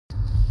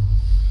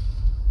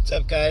What's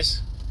up,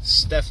 guys?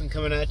 Stefan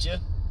coming at you.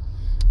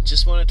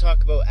 Just want to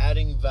talk about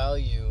adding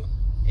value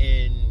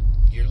in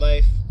your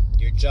life,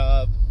 your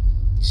job.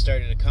 You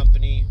started a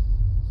company.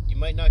 You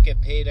might not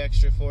get paid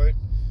extra for it,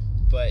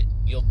 but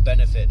you'll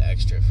benefit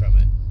extra from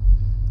it.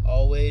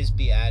 Always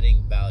be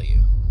adding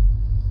value.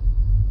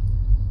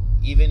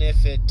 Even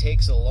if it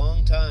takes a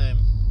long time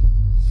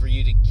for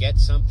you to get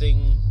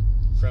something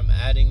from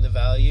adding the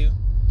value,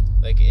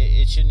 like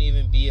it shouldn't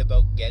even be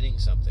about getting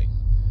something.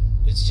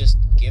 It's just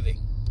giving.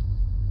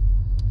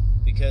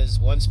 Because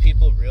once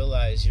people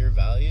realize your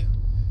value,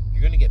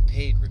 you're going to get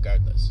paid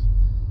regardless.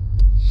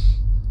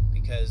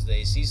 Because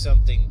they see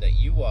something that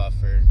you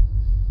offer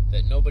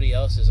that nobody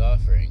else is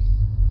offering,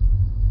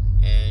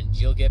 and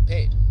you'll get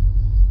paid.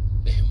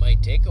 It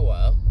might take a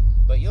while,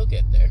 but you'll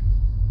get there.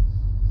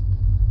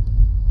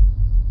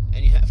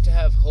 And you have to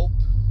have hope,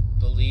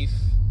 belief,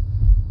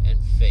 and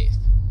faith.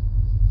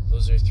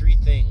 Those are three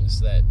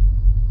things that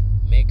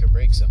make or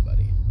break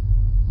somebody.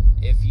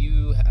 If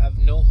you have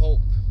no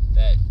hope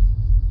that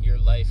your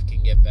life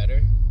can get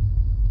better,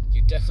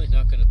 you're definitely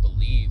not going to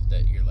believe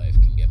that your life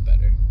can get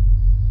better.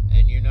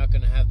 And you're not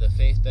going to have the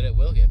faith that it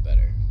will get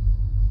better.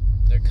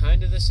 They're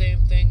kind of the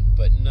same thing,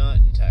 but not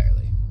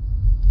entirely.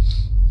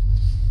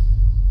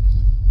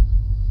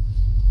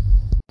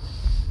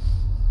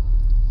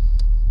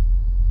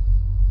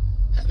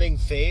 Having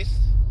faith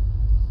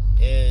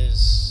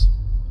is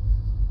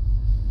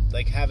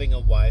like having a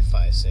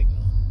Wi-Fi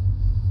signal.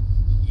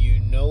 You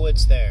know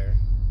it's there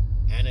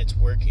and it's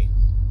working,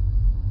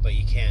 but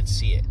you can't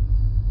see it.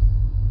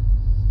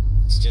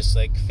 It's just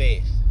like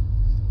faith.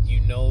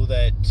 You know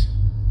that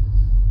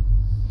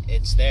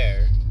it's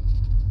there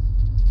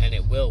and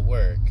it will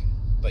work,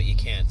 but you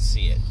can't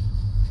see it.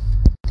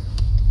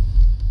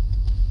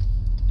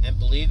 And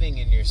believing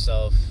in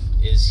yourself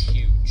is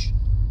huge.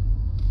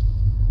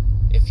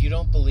 If you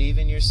don't believe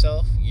in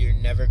yourself, you're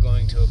never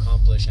going to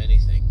accomplish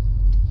anything.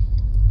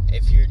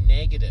 If you're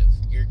negative,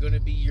 you're going to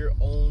be your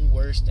own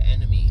worst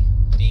enemy,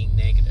 being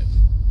negative.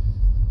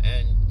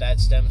 And that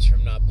stems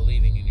from not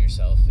believing in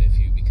yourself if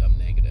you become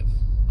negative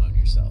on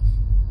yourself.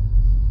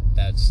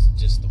 That's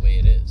just the way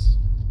it is.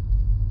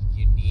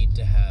 You need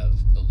to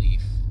have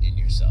belief in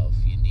yourself.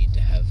 You need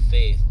to have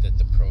faith that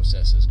the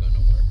process is going to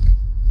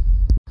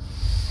work.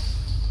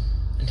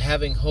 And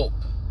having hope.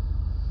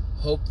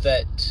 Hope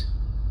that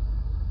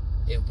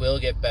it will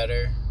get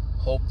better.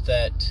 Hope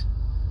that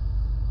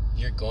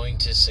you're going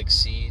to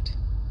succeed.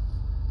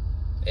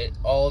 It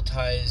all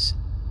ties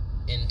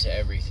into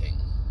everything.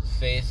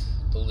 Faith,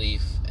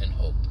 belief, and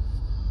hope.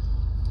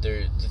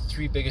 They're the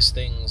three biggest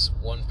things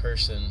one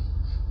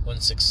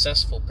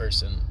successful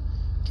person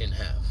can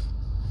have.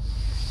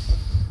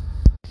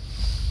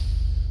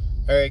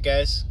 Alright,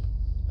 guys.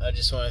 I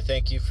just want to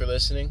thank you for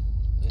listening.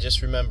 And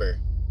just remember,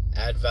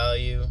 add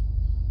value.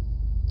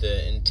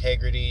 The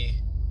integrity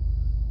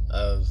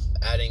of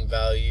adding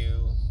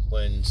value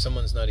when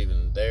someone's not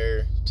even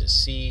there to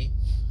see,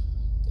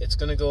 it's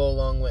going to go a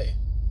long way.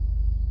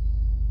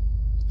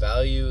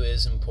 Value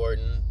is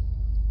important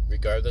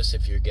regardless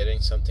if you're getting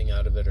something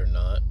out of it or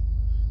not,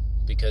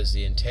 because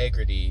the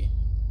integrity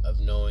of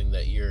knowing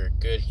that you're a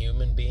good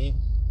human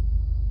being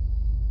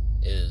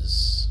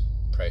is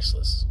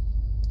priceless.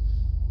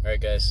 Alright,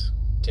 guys,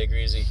 take her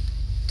easy.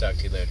 Talk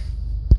to you later.